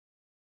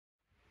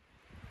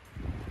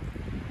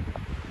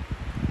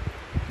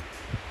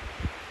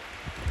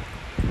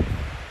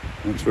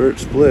That's where it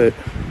split.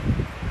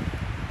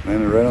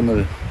 Landed right on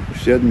the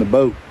shed in the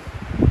boat.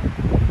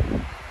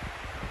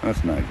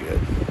 That's not good.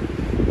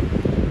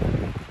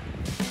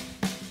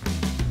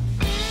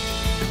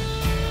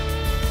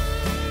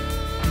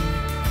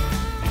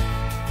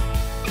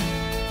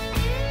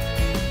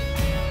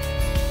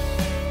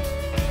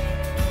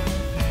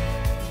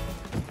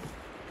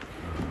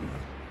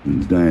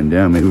 It's dying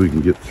down. Maybe we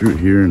can get through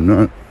here and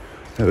not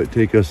have it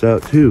take us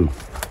out too.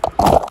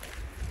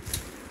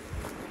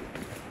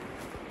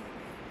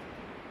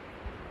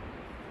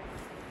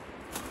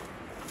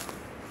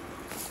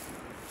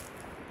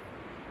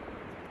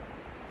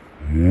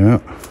 Yeah,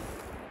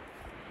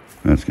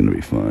 that's gonna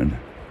be fun.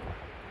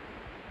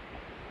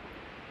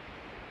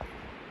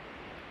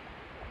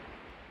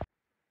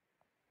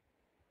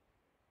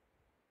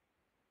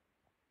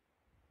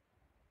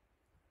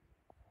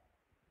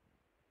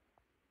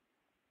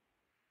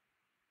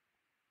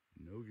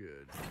 No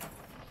good.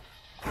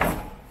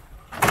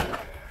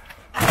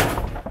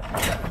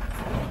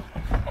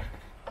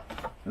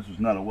 This was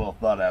not a well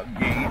thought out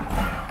gate,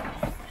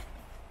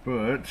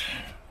 but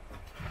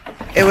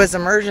it was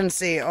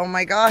emergency. Oh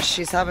my gosh,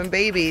 she's having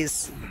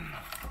babies.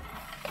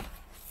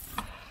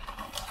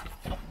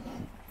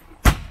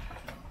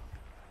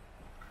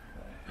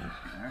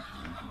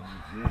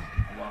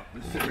 Lock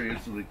this area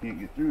so they can't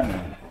get through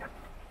now.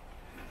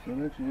 So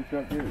that actually worked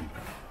out good.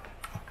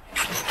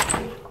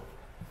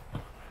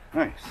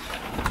 Nice.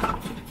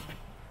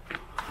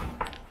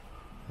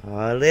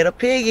 Oh, little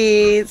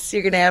piggies,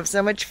 you're gonna have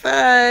so much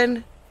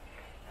fun.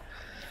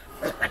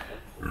 There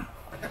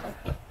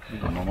you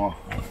go, Mama.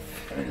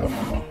 There you go,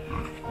 Mama.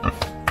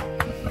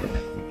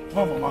 Come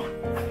on, Mama.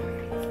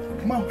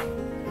 Come on.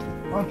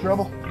 Come on,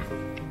 Trouble.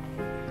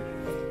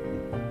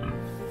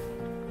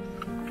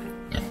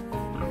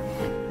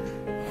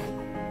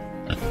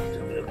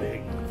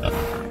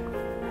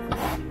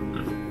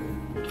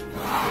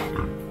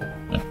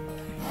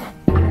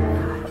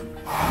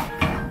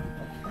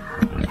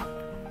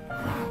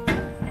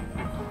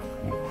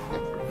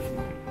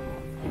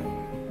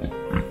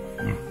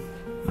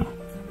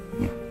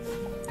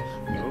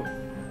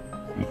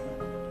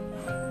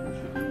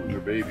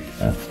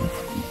 Babies.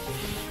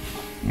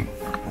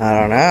 I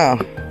don't know.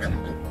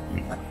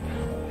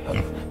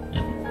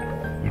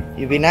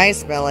 You be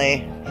nice, Millie.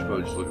 She's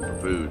probably just looking for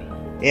food.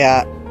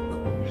 Yeah.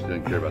 She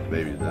doesn't care about the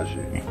babies, does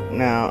she?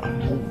 No.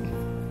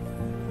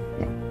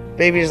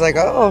 Baby's like,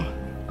 oh,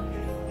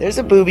 there's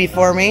a booby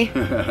for me.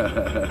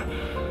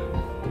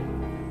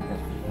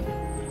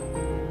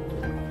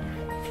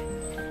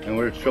 And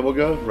where does Trouble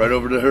go? Right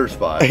over to her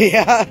spot.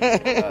 Yeah.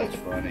 That's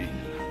funny.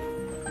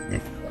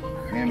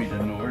 Mammy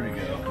doesn't know where to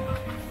go.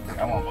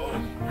 Come on, boys.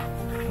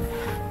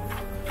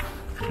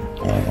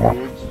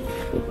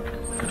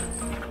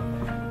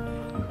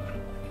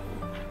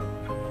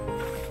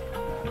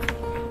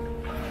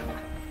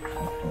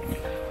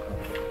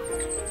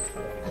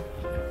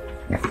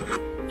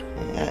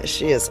 Yeah,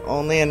 she is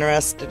only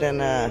interested in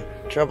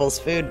Trouble's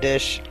food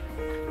dish.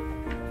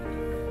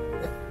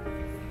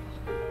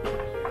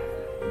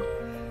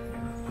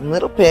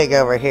 Little pig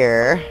over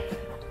here.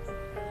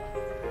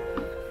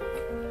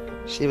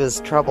 She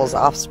was Trouble's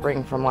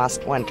offspring from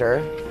last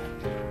winter.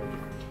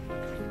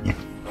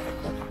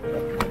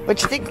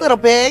 What you think, little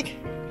pig?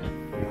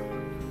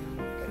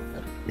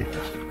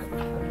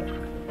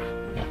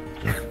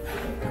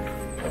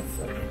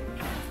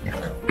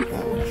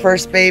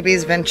 First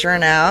baby's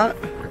venturing out.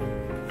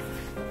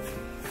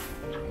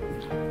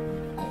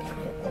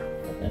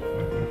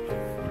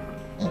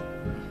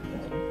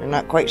 They're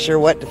not quite sure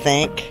what to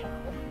think.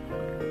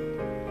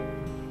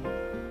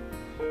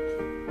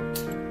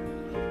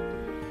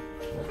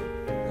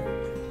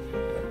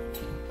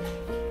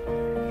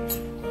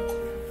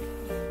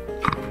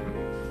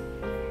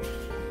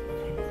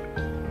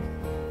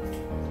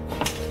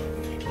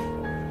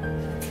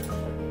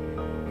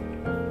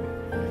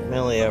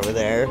 Millie over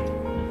there,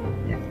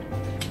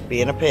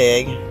 being a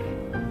pig.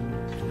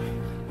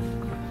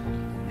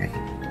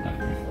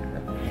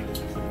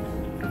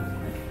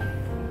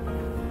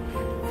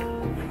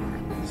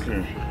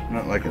 They're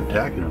not like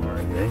attacking them or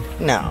anything.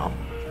 No.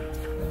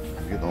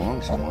 They're getting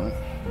along somewhat.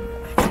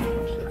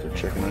 Looks like they're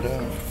checking it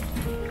out.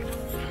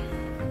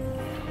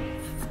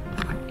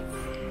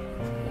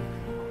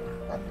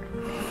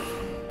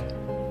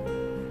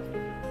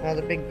 Now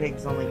the big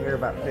pigs only care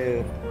about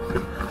food.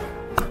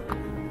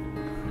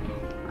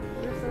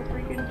 They're so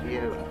freaking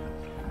cute.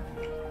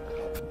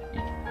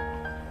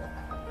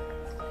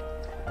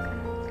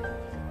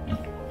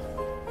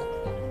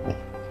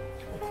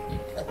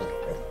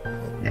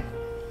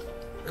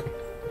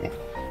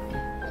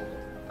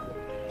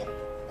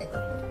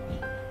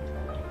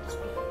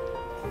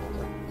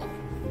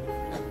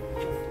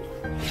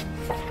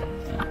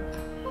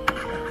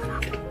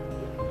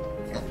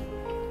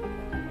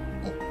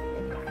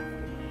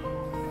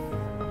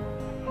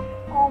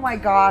 Oh my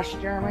gosh,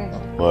 Jeremy.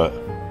 What?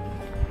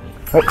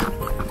 Hey,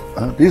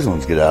 these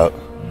ones get out.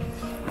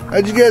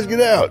 How'd you guys get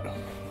out?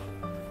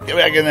 Get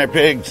back in there,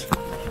 pigs.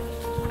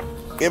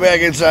 Get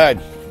back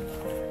inside.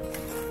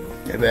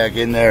 Get back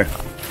in there.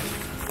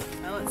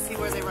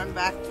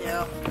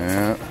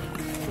 Yeah.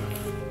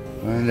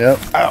 Find out.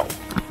 Ow!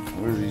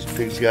 Where these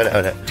pigs got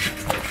out at?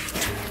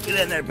 Get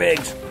in there,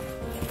 pigs.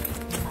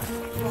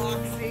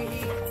 Roxy.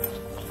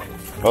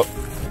 Oh.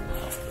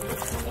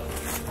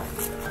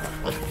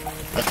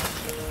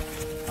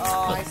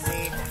 Oh, I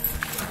see.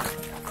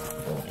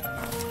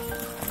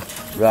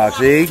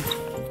 Roxy.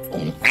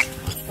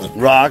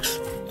 Rocks.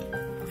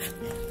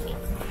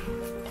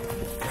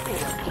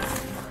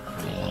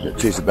 Gotta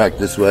chase it back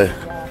this way.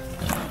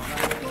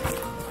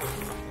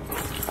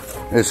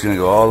 It's gonna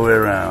go all the way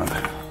around.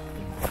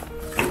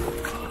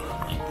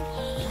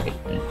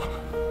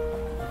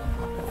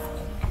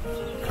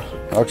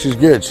 Roxy's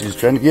good. She's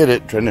trying to get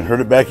it, trying to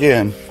herd it back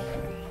in.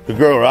 Good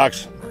girl,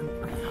 Rox.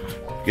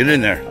 Get in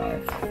there.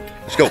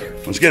 Let's go.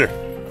 Let's get her.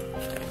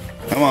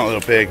 Come on,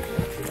 little pig.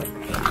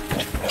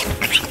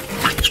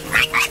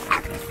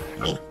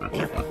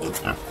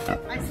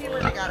 I see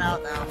where they got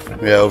out now.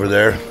 Yeah, over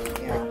there.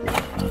 Yeah.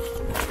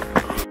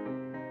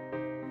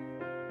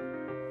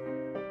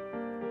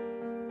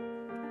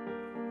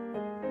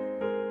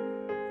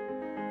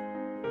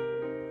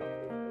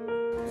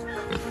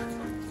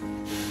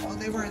 Oh,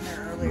 they were in there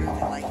earlier.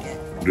 They like it.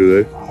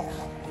 Do they?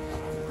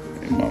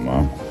 Hey,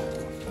 Mama.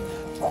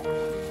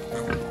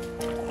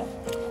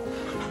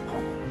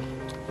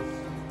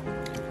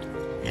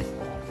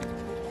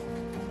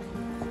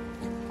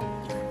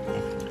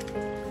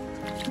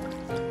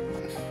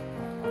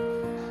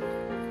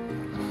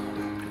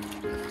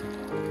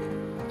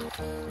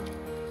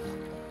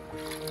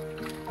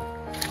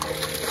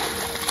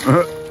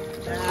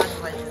 That's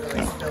like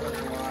really spilling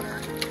the water.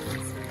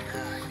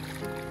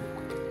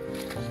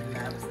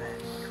 That was it.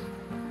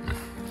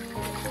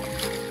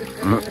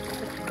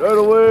 Try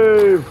to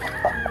wave.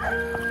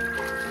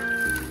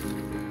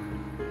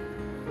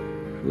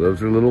 She loves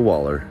her little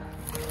waller.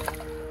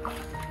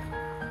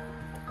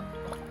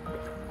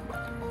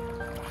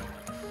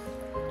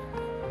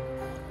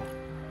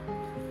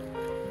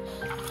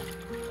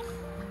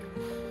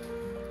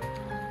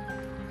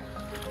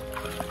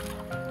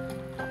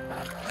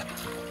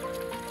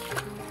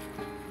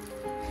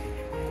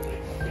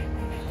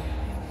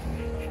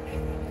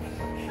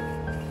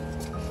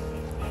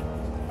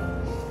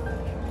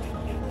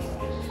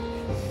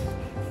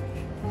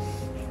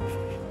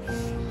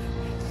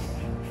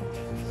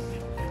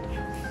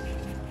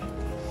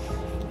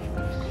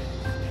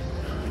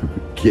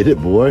 Get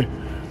it, boy.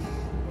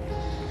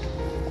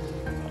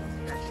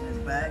 Touching his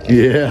butt.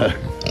 Yeah.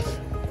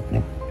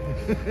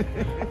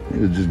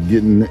 You're just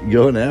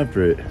going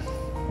after it.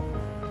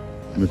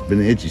 Must have been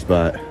an itchy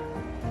spot.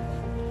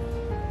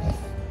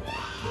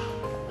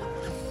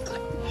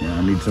 Yeah,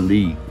 I need something to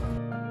eat.